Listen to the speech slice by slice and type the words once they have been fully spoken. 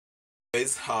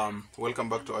guys, welcome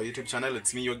back to our YouTube channel.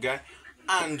 It's me, your guy,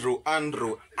 Andrew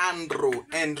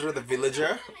the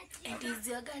villager. And is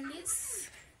your Gandis?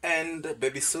 And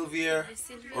baby Sylvia,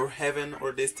 or Heaven,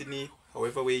 or Destiny,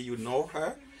 however way you know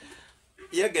her.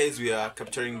 Yeah guys, we are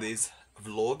capturing this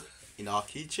vlog in our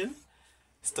kitchen.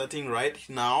 Starting right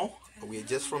now, we are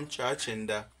just from church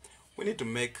and we need to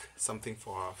make something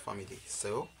for our family.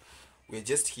 So, we're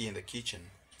just here in the kitchen.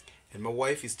 And my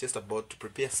wife is just about to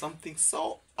prepare something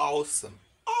so awesome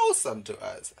to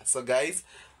us. So guys,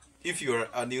 if you're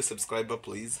a new subscriber,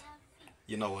 please,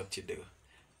 you know what to do.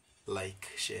 Like,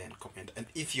 share and comment. And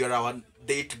if you're our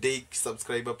day-to-day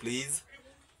subscriber, please,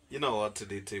 you know what to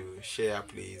do too. Share,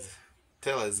 please.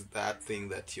 Tell us that thing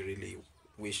that you really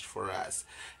wished for us.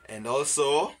 And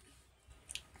also,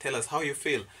 tell us how you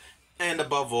feel. And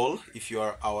above all, if you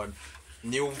are our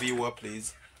new viewer,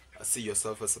 please see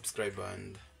yourself a subscriber.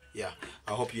 And yeah,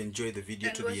 I hope you enjoy the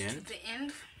video to the end.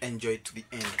 Enjoy it to the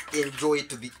end. Enjoy it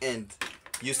to the end.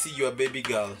 You see your baby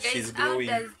girl. Guys, she's growing.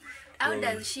 How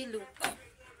does she look?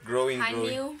 Growing.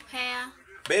 New hair.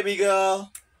 Baby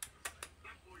girl.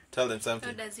 Tell them something.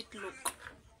 How does it look?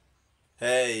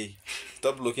 Hey,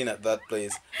 stop looking at that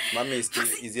place. Mommy is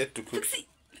yet to cook. Fuxi.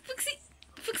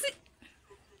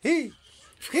 Hey.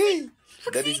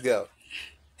 Daddy's girl.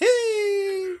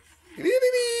 Hey.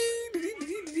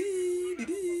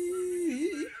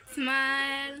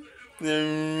 Smile.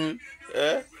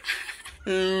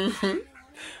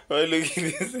 Why looking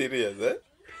this serious,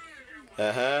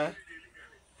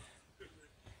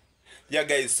 Yeah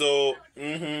guys, so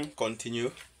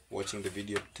continue watching the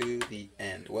video to the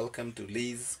end. Welcome to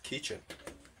Lee's kitchen.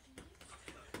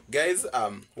 Guys,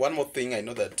 one more thing. I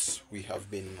know that we have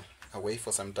been away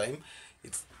for some time.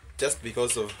 It's just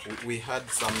because of we had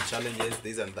some challenges,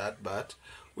 this and that, but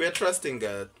we are trusting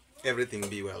everything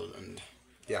be well, and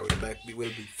yeah, we will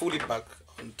be fully back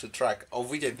onto track, of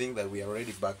which I think that we are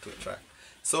already back to track.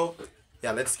 So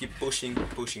yeah, let's keep pushing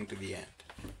to the end.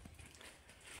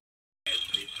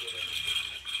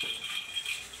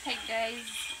 Hey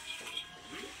guys,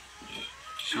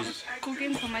 she's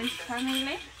cooking for my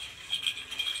family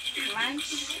lunch.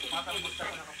 So this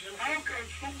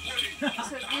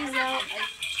is how I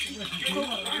cook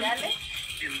ugali.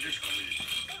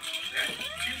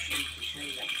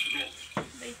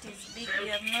 It is big. We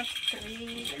are not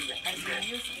three as we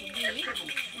used to be.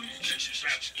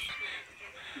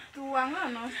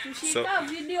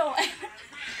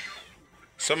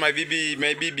 So my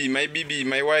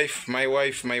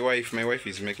wife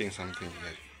is making something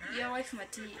here. Your wife's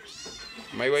material.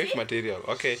 My wife material.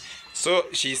 Okay. So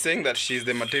she's saying that she's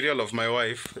the material of my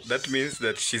wife. That means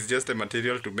that she's just a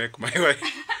material to make my wife.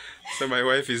 So my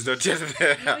wife is not just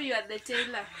there. No, you are the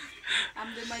tailor.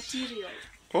 I'm the material.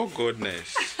 Oh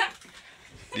goodness.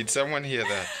 Did someone hear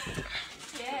that?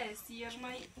 Yes, you're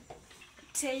my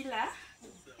tailor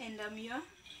and I'm your...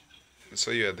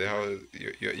 So you're the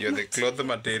you're the cloth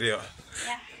material.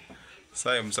 Yeah.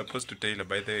 So I'm supposed to tailor.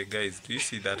 By the way, guys, do you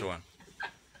see that one?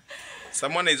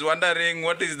 Someone is wondering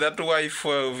what is that wife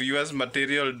of yours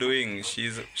material doing?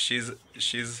 She's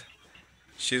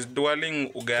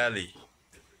dwelling ugali.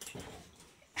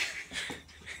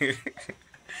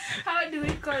 How do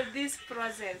we call this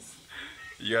process?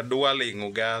 You're dwelling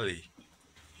ugali.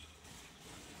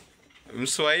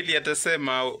 Mswahili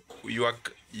atasema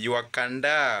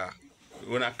yuakanda.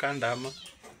 Unakanda ama?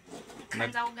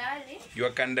 Kanda ugali.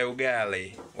 Yuakanda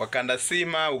ugali. Wakanda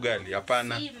sima ugali.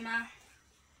 Hapana. Sima.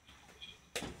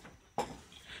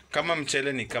 Kama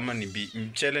mchele ni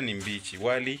mchele ni mbichi,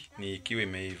 wali ni ikiwa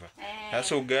imeiva.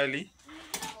 Sasa ugali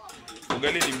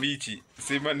ni mbichi,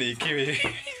 sima ni ikiwa.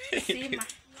 Sima.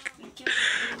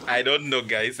 I don't know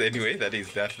guys, anyway, that. I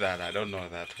don't know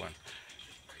that one.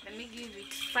 Let me give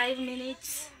it 5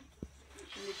 minutes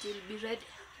and it will be ready.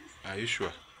 Are you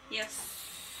sure? Yes.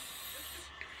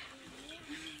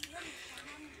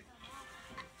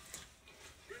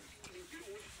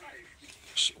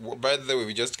 By the way,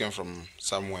 we just came from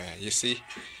somewhere. You see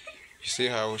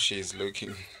how she's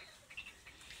looking.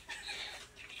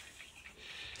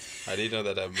 I didn't know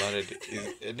that I'm married.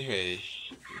 Anyway,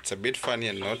 it's a bit funny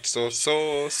and not so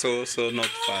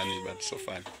not funny, but so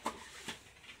funny.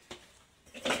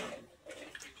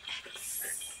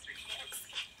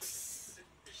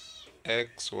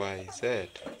 XYZ.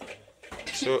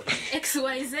 So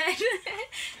XYZ.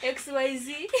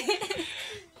 XYZ.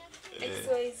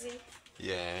 XYZ.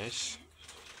 Yes.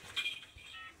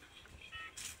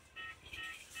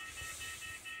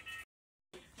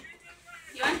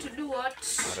 You want to do what?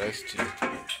 Arrest you.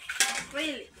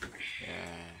 Really?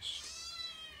 Yes.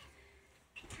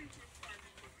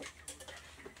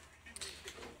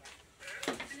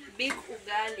 Big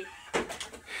ugali.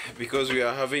 Because we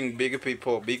are having big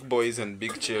people, big boys and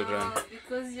big children.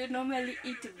 Because you normally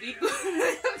eat big.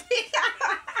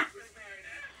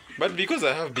 But because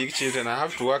I have big children, I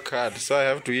have to work hard, so I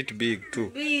have to eat big too.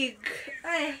 Big.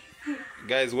 Ay.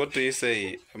 Guys, what do you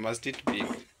say? I must eat big.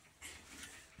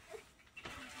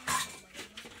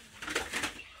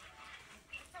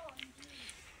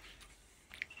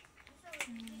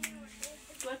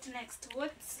 What next?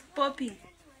 What's popping?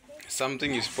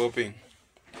 Something is popping.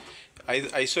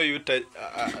 I saw you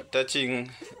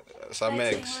touching some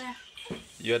eggs. Where?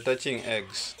 You are touching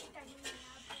eggs.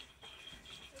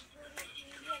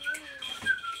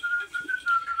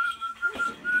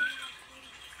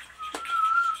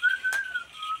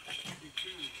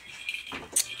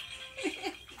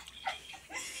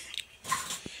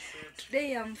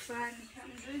 Today I'm funny.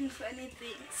 I'm doing funny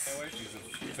things. My wife is the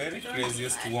very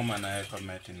craziest woman I ever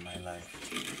met in my life.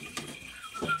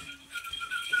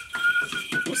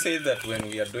 Who says that when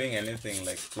we are doing anything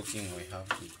like cooking, we have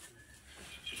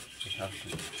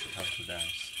to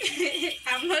dance?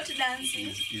 I'm not dancing.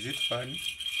 Is it funny?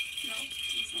 No.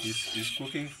 Is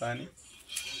cooking funny?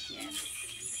 Yes.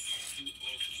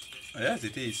 Yes,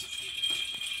 it is.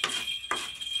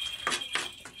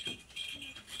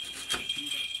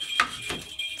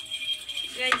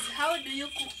 Guys, how do you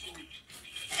cook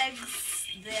eggs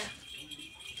there?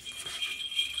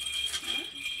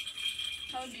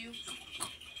 How do you cook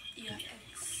your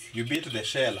eggs? You beat the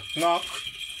shell, knock,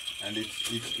 and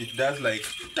it does like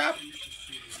tap.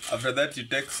 After that, you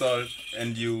take salt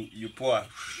and you pour,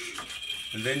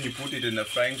 and then you put it in a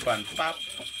frying pan, pop,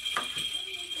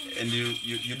 and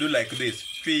you do like this.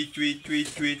 Tweet, tweet, tweet,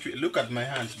 tweet, tweet. Look at my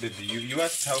hands, baby. You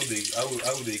asked how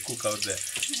they cook out there.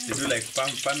 They do like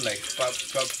pan like pop,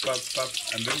 pop, pop, pop,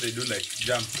 and then they do like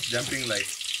jumping like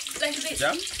This.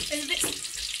 jump, Like this.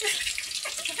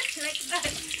 Like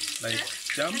that. like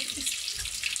jump.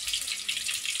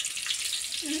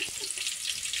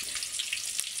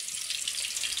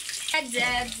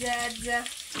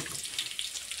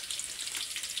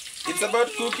 It's about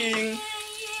cooking,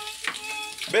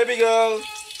 baby girl.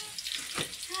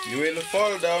 You will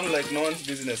fall down like no one's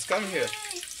business. Come here.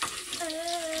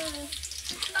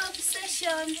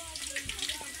 Obsession.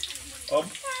 Up.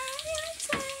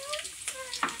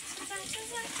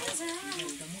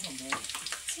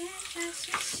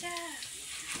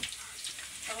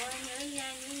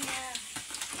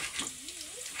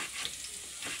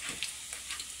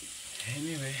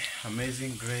 Anyway,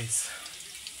 Amazing Grace.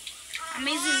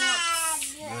 Amazing what?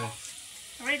 Grace.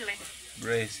 Really?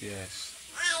 Grace, yes.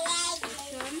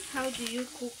 How do you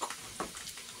cook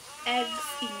eggs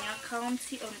in your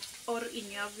county or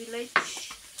in your village?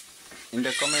 In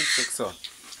the comment section.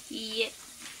 Yeah.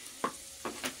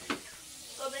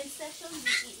 Comment section.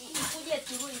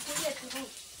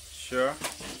 Sure.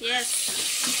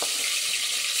 Yes.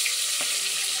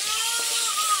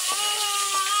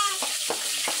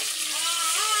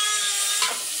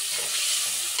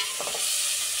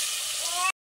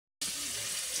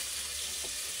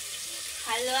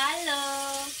 Halo, halo.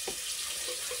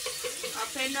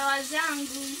 Wapendwa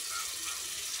wazangu.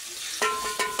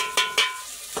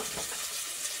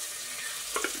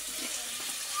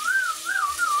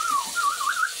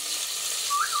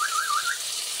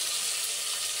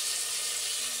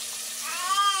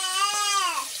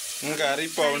 Ngari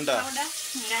powder.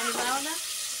 Ngari powder.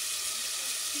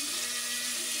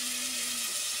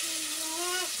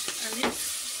 And this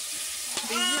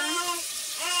one,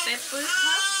 pepper.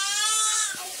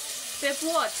 Pepper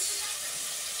what?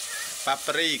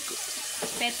 Paprika.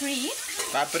 Paprika.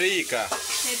 Paprika.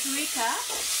 Paprika.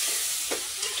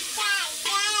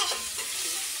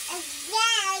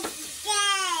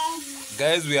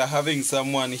 Guys, we are having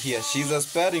someone here. She's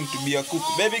aspiring to be a cook.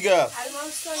 Baby girl. I'll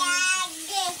also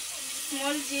use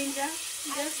small ginger.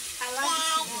 Just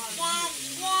allow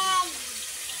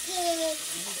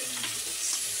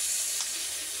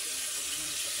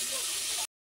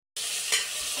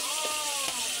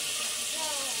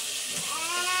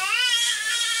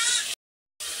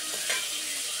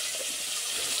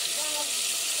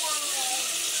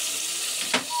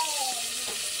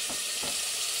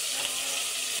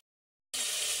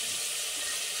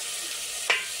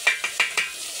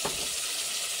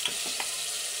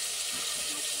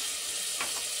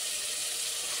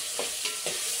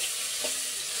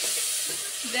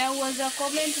There was a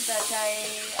comment that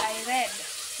I read.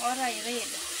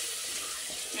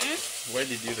 Where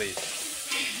did you read?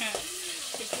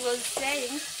 It was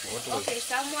saying, What was okay,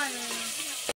 someone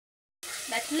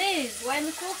that please,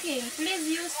 when cooking, please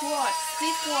use what?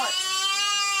 Thick what?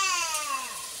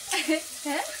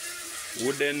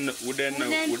 Wooden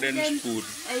spoon.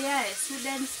 Yes,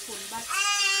 wooden spoon. But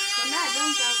for now, I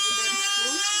don't have wooden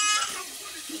spoon.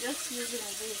 I'm just using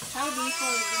this. How do you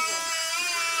call this one?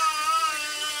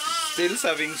 Steel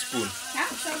serving spoon. Huh?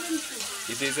 Serving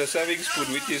spoon. It is a serving spoon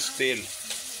which is steel.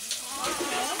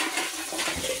 Okay.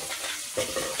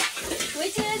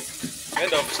 Which is?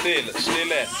 Made of steel.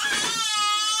 Steel end.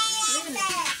 Really?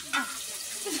 Ah.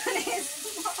 It's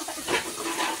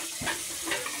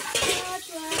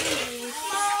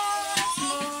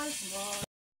small.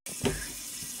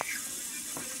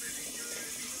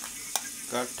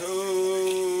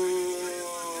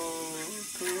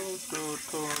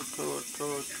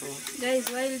 Guys,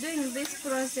 while doing this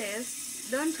process,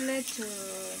 don't let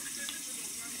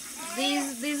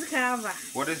this cover.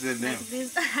 What is the name? Like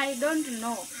this, I don't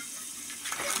know.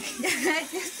 I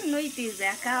just know it is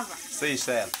a cover. Say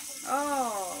shell.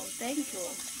 Oh, thank you.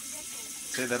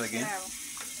 Say that again. Shell.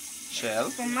 Shell.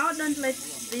 From now, don't let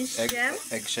this shell.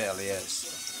 Eggshell, yes.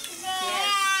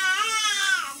 Yes.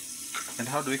 And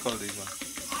how do we call this one?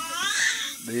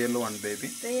 The yellow one, baby.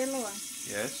 The yellow one.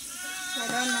 Yes. I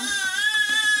don't know.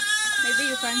 Maybe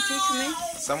you can teach me.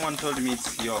 Someone told me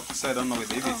it's yolk, so I don't know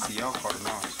if it's yolk or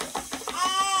not.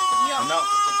 York. No.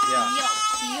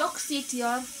 Yeah. York City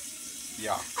or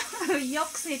Yeah.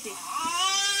 York City.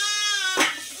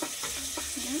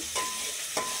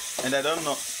 And I don't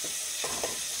know.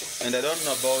 And I don't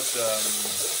know about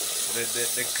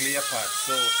the clear part.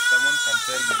 So someone can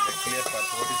tell me the clear part.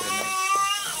 What is the name?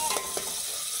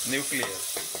 Nucleus.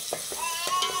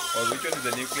 Or which one is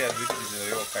the nucleus? Which is the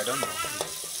yolk? I don't know.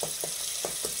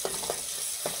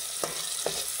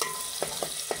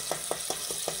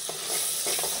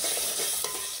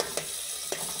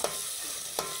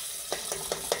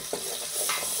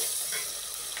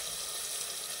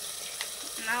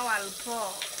 Now I'll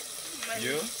pour.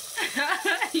 You?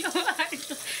 You want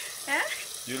to, eh?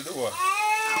 You'll do what?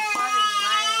 I'm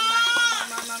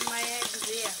pouring my eggs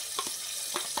here.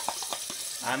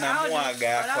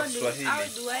 Anamwaga kwa How Swahili.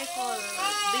 do I call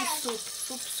this soup?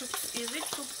 Soup. Is it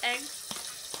soup egg?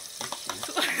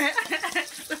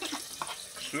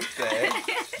 Soup egg?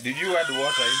 Did you add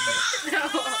water in here? No.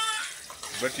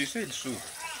 But you said soup.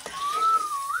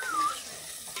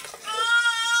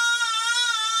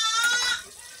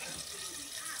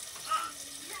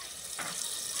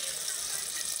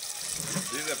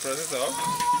 This is the process of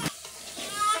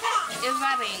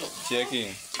Everything. checking.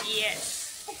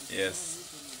 Yes. Yes.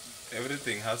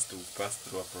 Everything has to pass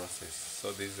through a process.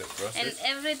 So this is a process. And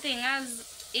everything has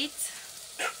it.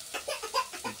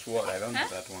 It's what? I don't know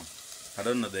that one. I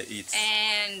don't know the eats.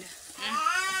 And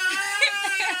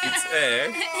It's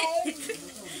egg.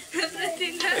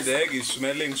 everything has The egg is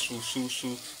smelling sweetie.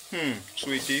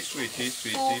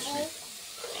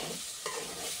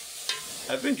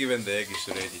 I think even the egg is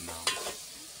ready now.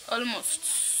 almost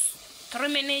 3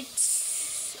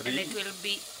 minutes. 3? And it will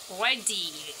be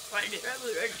ready.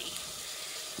 Ready.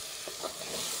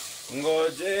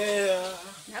 Ngojea.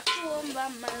 Nakuomba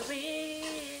Maria.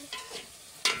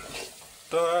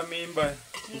 Toa mimba.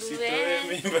 Usitoe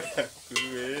mimba.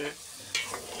 Kuwe.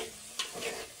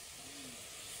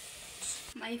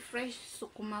 My fresh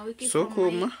sukuma wiki Sukuma?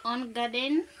 from my own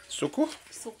garden. Sukuma.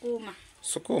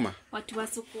 Sukuma. Watu wa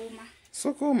sukuma.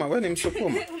 Sukuma, wewe ni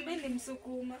msukuma. Mimi ni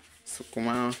msukuma.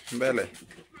 Sukuma mbele.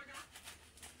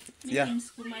 Mimi ni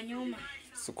msukuma nyuma.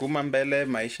 Sukuma mbele,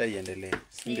 maisha iendelee.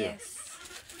 Ndio. Yes.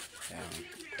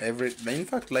 Yeah. In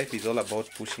fact, life is all about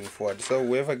pushing forward. So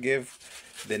whoever gave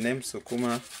the name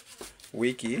Sukuma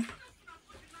Wiki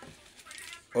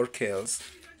or Kales,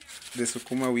 the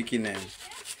Sukuma Wiki name,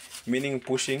 meaning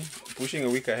pushing a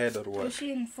week ahead or what?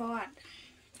 Pushing forward.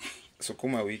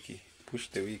 Sukuma Wiki, push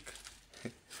the week.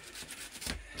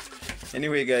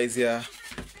 Anyway, guys, yeah.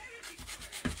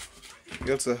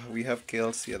 We have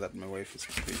kales here that my wife is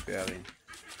preparing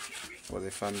for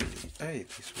the family. Hey,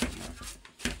 this one, man.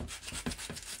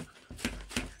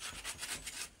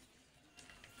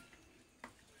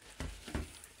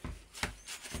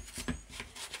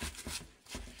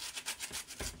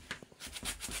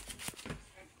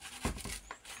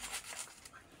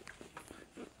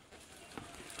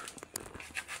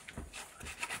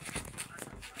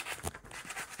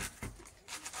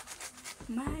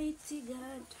 Mighty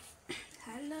God,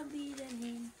 hallowed be the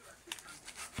name.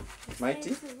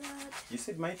 Mighty? Praise the Lord. You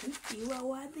said mighty? You are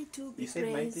worthy to be You said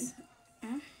mighty? praised.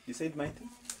 You said mighty?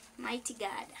 Mighty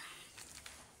God.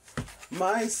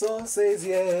 My soul says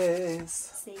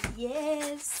yes. Say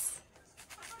yes.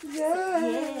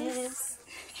 Yes.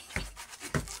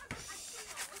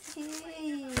 Yes.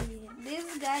 Hey,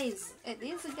 these guys.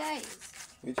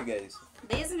 Which guys?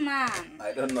 This man.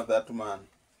 I don't know that man.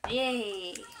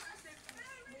 Yay.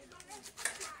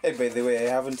 Hey, by the way,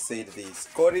 I haven't said this.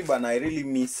 Coriban, I really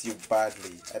miss you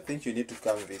badly. I think you need to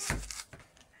come visit.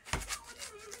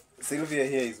 Sylvia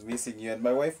here is missing you, and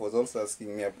my wife was also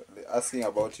asking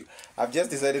about you. I've just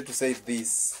decided to say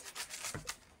this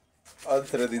all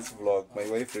through this vlog. My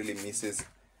wife really misses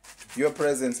your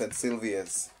presence and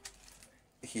Sylvia's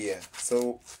here.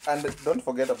 So, and don't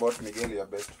forget about Miguel, your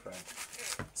best friend.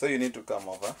 So you need to come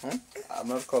over. I'm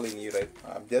not calling you right.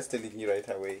 I'm just telling you right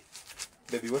away.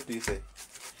 Baby, what do you say?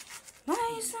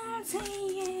 My son, say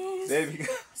yes. Baby.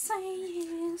 Say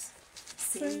yes.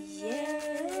 Say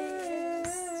yes.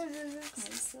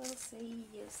 My soul, say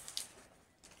yes.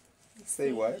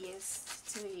 Say what? Yes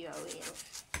to your will.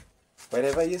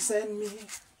 Wherever you send me,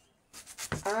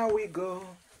 I will go.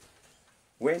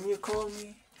 When you call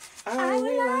me, I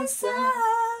will answer.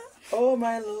 Oh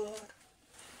my Lord,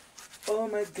 oh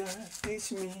my God,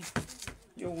 teach me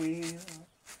your will.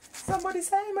 Somebody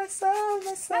say my soul,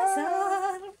 my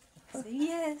soul. Say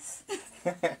yes.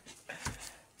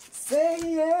 Say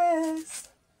yes.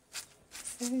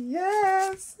 Say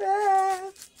yes,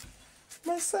 yes.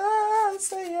 My soul,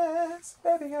 say yes,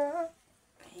 baby girl.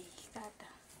 Hey,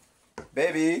 Tata.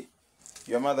 Baby,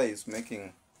 your mother is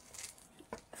making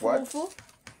what? Fufu.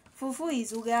 Fufu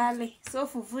is ugali. So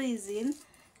fufu is in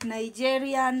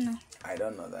Nigerian I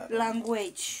don't know that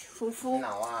language. Fufu.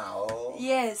 Wow.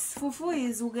 Yes, fufu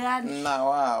is ugali.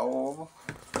 Wow.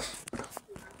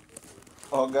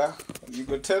 Oga, you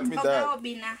go tell me that. Oga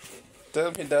Obina.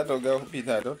 Tell me that Oga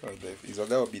Obina. I don't know that. Is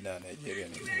Oga Obina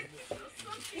Nigerian?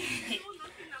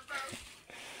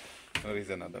 Or is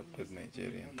another person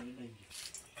Nigerian?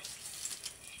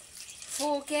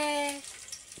 Okay.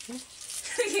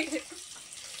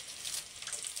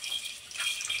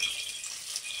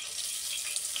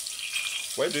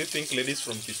 Why do you think ladies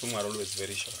from Kisumu are always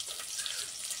very short?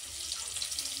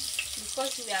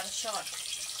 Because we are short.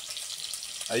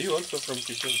 Are you also from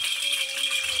Kisumu?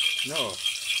 No.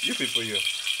 You people here.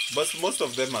 But most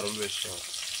of them are always short.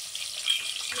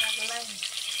 We are lying.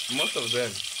 Most of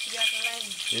them. We are lying.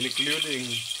 Including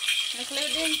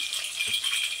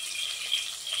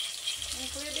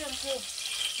Including who?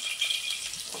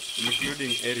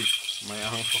 Including Eric, my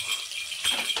uncle.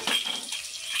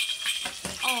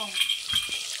 Oh.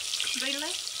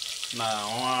 Really? Nah,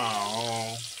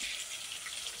 wow.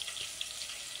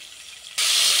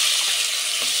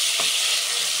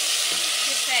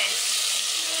 He says,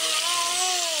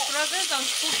 process of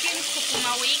cooking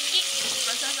sukuma wiki.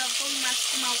 Process of cooking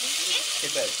sukuma wiki. Hey,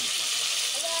 babe.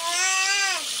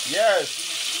 Yes.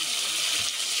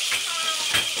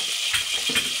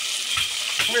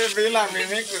 Baby, let me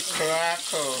make a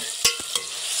crackle.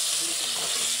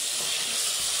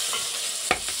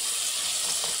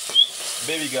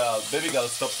 Baby girl,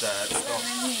 stop that. Stop.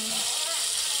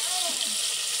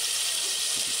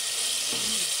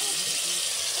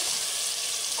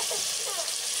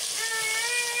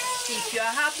 If you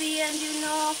are happy and you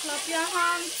know, clap your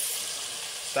hands.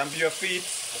 Stamp your feet.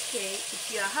 Okay,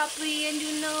 if you are happy and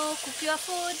you know, cook your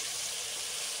food.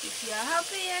 If you are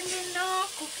happy and you know,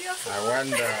 cook your food. I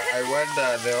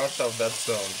wonder the author of that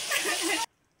song.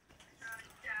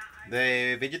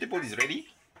 The vegetable is ready.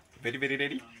 Very, very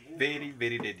ready. Very,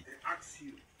 very ready.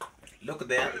 Look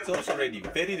there, it's also ready.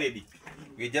 Very ready.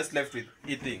 We just left with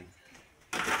eating.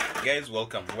 Guys,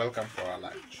 welcome. Welcome for our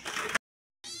lunch.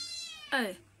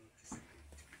 Hey.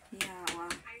 Yeah, wow.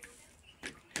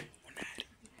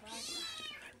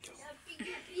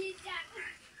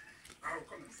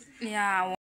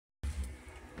 Yeah.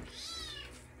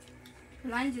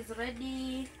 Lunch is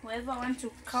ready. Whoever wants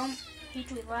to come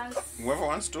eat with us. Whoever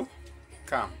wants to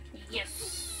come.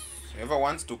 Yes. Whoever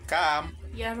wants to come.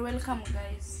 You are welcome,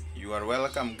 guys. You are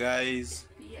welcome, guys.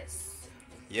 Yes.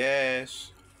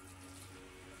 Yes.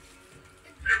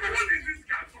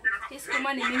 Hii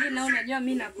sukuma ni mingi na unajua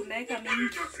mimi nakunaweka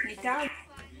mingi. Ni tamu.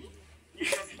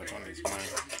 That one is mine.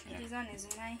 Yeah. This one is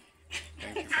mine.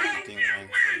 Thank you for eating mine.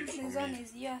 This one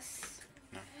is yours.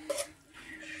 No.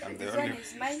 I'm the This only. one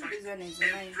is mine. This one is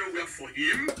mine. For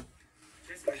him.